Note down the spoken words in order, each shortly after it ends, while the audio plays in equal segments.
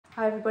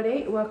Hi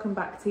everybody, welcome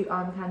back to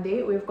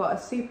Armcandy. We've got a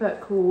super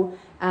cool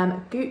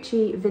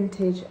Gucci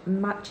vintage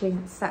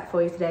matching set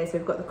for you today. So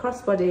we've got the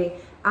crossbody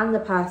and the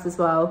purse as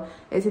well.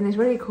 It's in this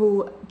really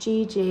cool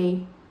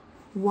GG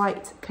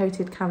white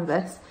coated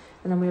canvas,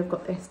 and then we've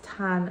got this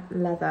tan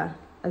leather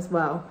as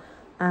well.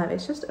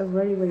 It's just a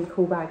really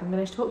cool bag. I'm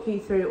going to talk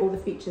you through all the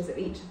features of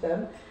each of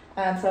them.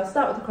 So I'll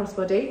start with the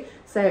crossbody.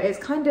 So it's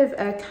kind of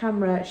a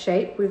camera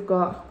shape. We've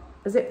got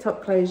a zip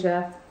top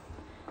closure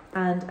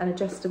and an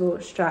adjustable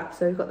strap.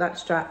 So we've got that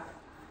strap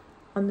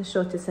on the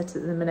shortest set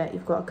at the minute.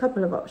 You've got a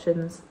couple of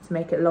options to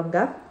make it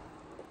longer.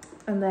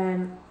 And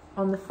then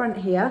on the front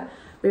here,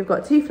 we've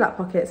got two flat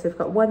pockets. We've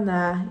got one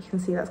there, you can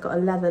see that's got a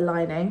leather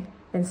lining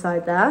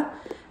inside there.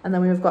 And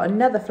then we've got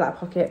another flat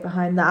pocket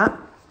behind that,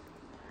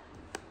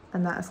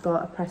 and that's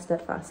got a press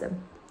stud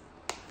fasten.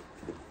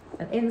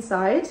 And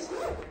inside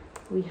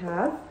we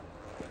have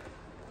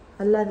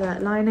a leather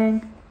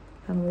lining,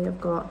 and we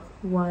have got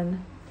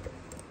one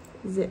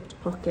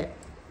zipped pocket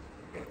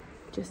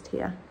just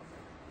here.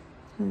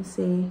 You can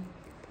see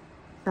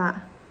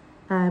that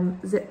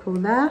zip pull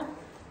there,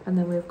 and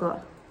then we've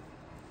got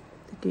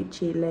the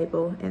Gucci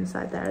label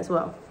inside there as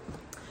well.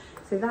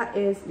 So that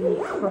is the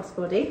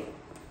crossbody,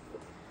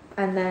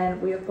 and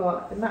then we've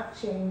got the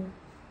matching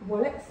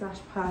wallet slash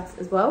purse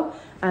as well.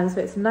 And so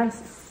it's a nice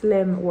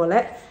slim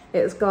wallet.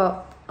 It's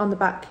got on the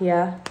back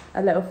here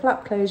a little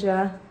flap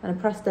closure and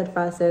a press stud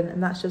fasten,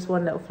 and that's just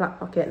one little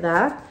flap pocket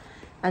there.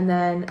 And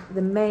then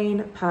the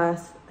main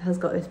purse has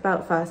got this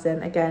belt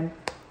fasten, again,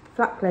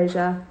 flap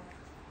closure,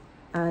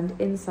 and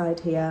inside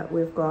here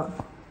we've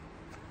got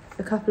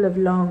a couple of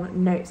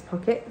long notes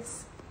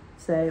pockets,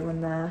 so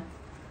one there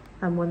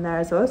and one there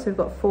as well. So we've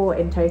got 4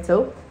 in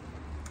total,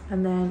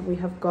 and then we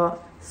have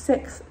got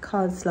 6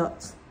 card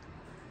slots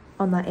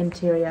on that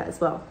interior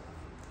as well.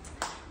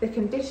 The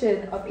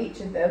condition of each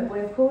of them,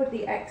 we've called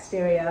the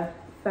exterior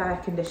fair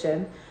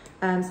condition,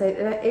 so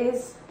there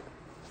is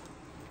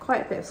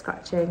quite a bit of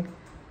scratching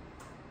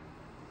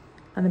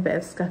and a bit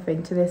of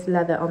scuffing to this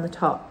leather on the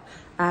top.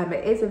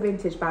 It is a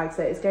vintage bag,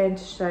 so it's going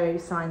to show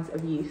signs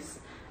of use,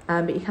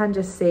 but you can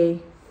just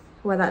see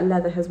where that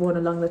leather has worn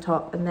along the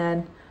top, and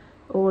then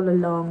all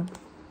along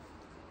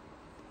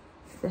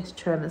this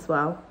trim as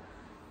well,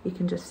 you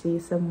can just see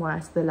some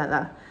wear to the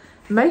leather.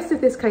 Most of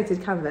this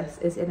coated canvas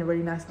is in a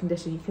really nice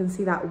condition. You can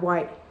see that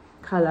white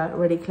colour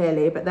really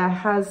clearly, but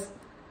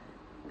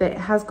it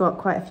has got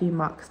quite a few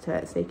marks to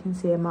it. So you can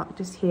see a mark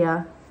just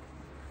here,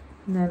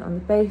 and then on the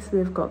base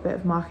we've got a bit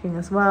of marking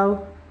as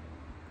well,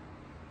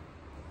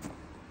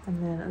 and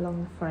then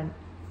along the front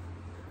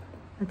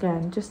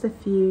again just a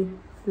few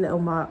little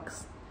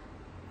marks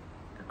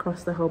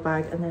across the whole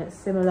bag. And then it's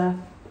similar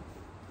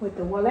with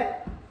the wallet,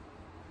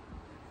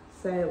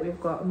 so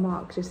we've got a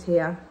mark just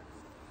here,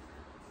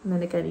 and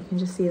then again you can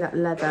just see that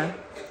leather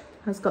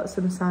has got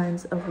some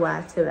signs of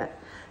wear to it.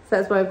 So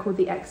that's why we've called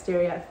the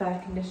exterior fair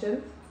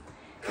condition.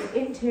 The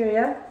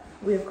interior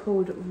we've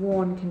called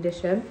worn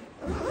condition.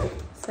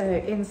 So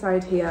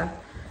inside here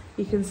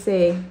you can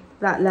see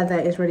that leather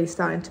is really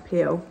starting to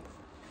peel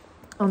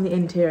on the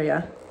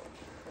interior,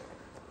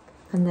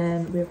 and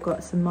then we've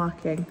got some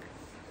marking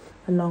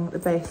along the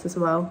base as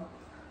well.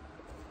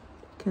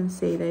 You can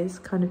see those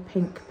kind of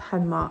pink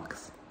pen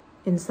marks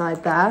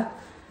inside there,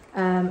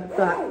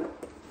 but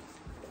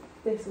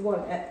this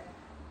wallet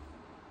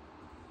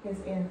is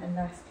in a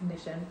nice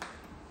condition.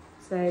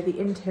 So the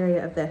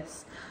interior of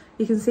this,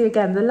 you can see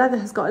again the leather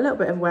has got a little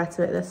bit of wear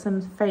to it. There's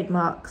some faint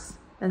marks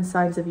and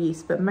signs of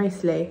use, but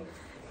mostly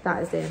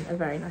that is in a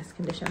very nice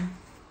condition.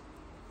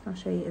 I'll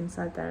show you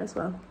inside there as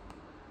well.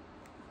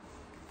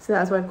 So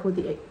that's why I've called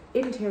the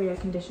interior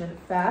condition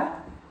fair,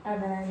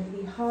 and then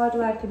the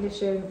hardware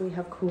condition we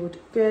have called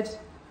good.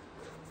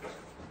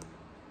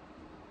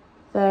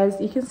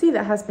 You can see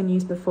that has been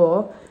used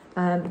before.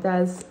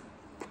 There's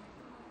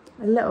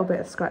a little bit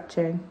of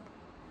scratching,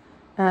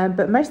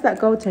 but most of that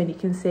gold tone you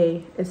can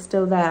see is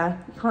still there.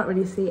 You can't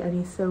really see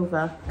any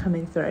silver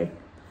coming through.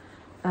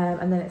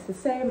 And then it's the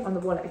same on the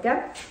wallet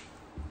again.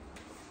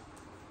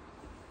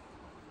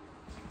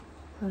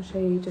 I'll show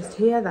you just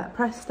here that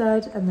press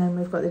stud, and then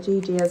we've got the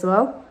GG as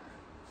well.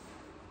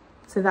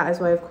 So that is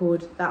why I've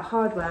called that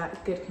hardware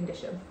good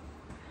condition.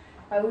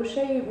 I will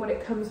show you what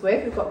it comes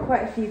with. We've got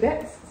quite a few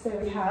bits. So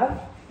we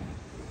have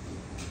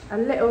a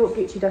little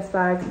Gucci dust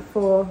bag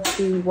for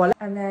the wallet,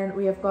 and then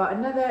we have got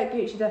another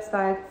Gucci dust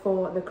bag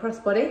for the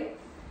crossbody,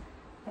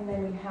 and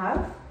then we have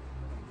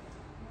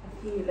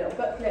a few little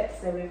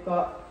booklets. So we've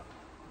got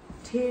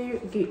 2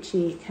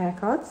 Gucci care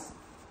cards,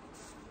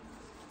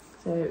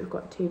 so we've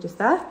got 2 just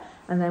there,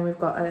 and then we've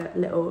got a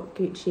little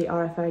Gucci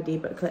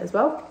RFID booklet as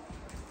well.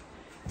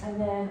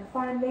 And then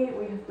finally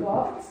we have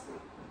got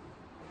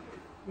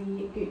the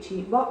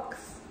Gucci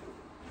box,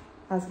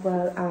 as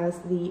well as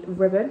the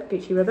ribbon,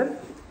 Gucci ribbon,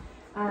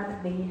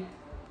 and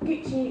the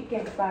Gucci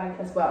gift bag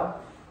as well.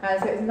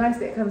 So it's nice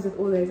that it comes with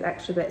all those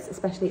extra bits,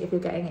 especially if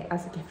you're getting it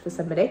as a gift for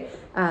somebody.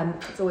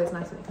 It's always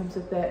nice when it comes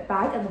with the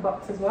bag and the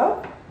box as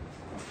well.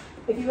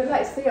 If you would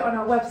like to see it on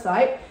our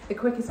website, the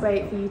quickest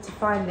way for you to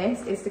find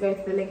this is to go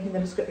to the link in the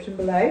description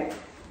below.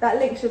 That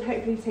link should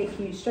hopefully take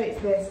you straight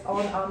to this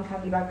on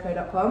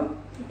armcandybagco.com.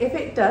 If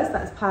it does,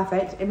 that's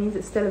perfect. It means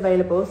it's still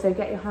available, so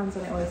get your hands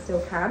on it while you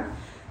still can.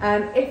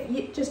 If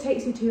it just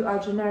takes you to our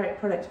generic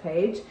product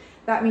page,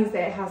 that means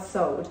that it has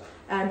sold.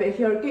 But if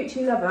you're a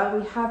Gucci lover,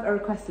 we have a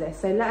request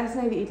list. So let us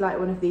know that you'd like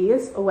one of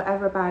these or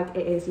whatever bag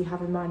it is you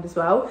have in mind as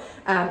well.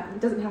 It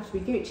doesn't have to be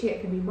Gucci,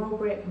 it can be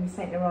Mulberry, it can be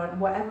Saint Laurent,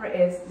 whatever it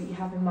is that you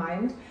have in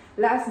mind.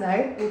 Let us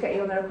know, we'll get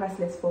you on the request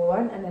list for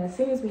one, and then as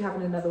soon as we have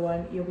another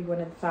one, you'll be one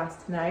of the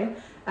first to know,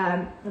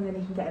 and then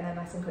you can get in there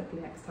nice and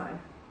quickly next time.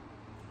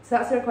 So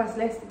that's the request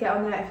list. Get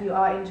on there if you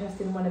are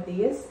interested in one of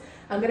these.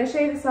 I'm going to show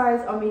you the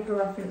size on me for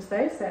reference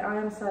though. So I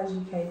am size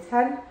UK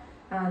 10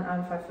 and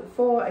I'm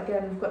 5'4".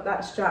 Again, we've got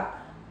that strap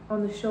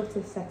on the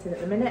shortest setting at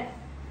the minute.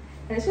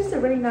 And it's just a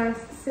really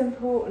nice,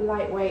 simple,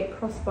 lightweight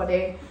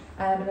crossbody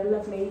and a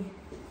lovely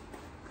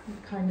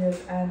kind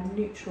of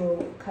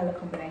neutral colour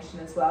combination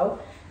as well.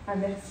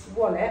 And this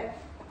wallet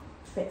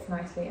fits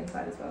nicely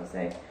inside as well.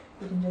 So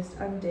you can just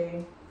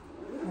undo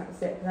that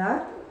zip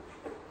there.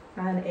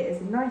 And it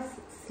is a nice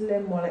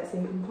slim wallet, so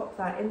you can pop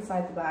that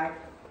inside the bag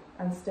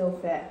and still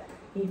fit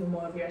even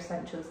more of your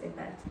essentials in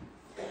there.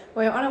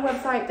 While you're on our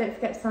website, don't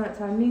forget to sign up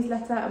to our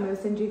newsletter and we'll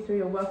send you through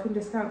your welcome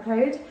discount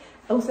code.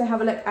 Also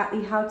have a look at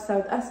the How to Sell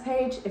With Us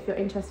page if you're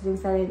interested in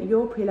selling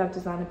your pre-loved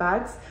designer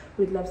bags.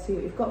 We'd love to see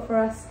what you've got for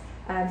us.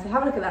 So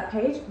have a look at that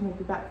page and we'll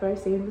be back very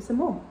soon with some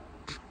more.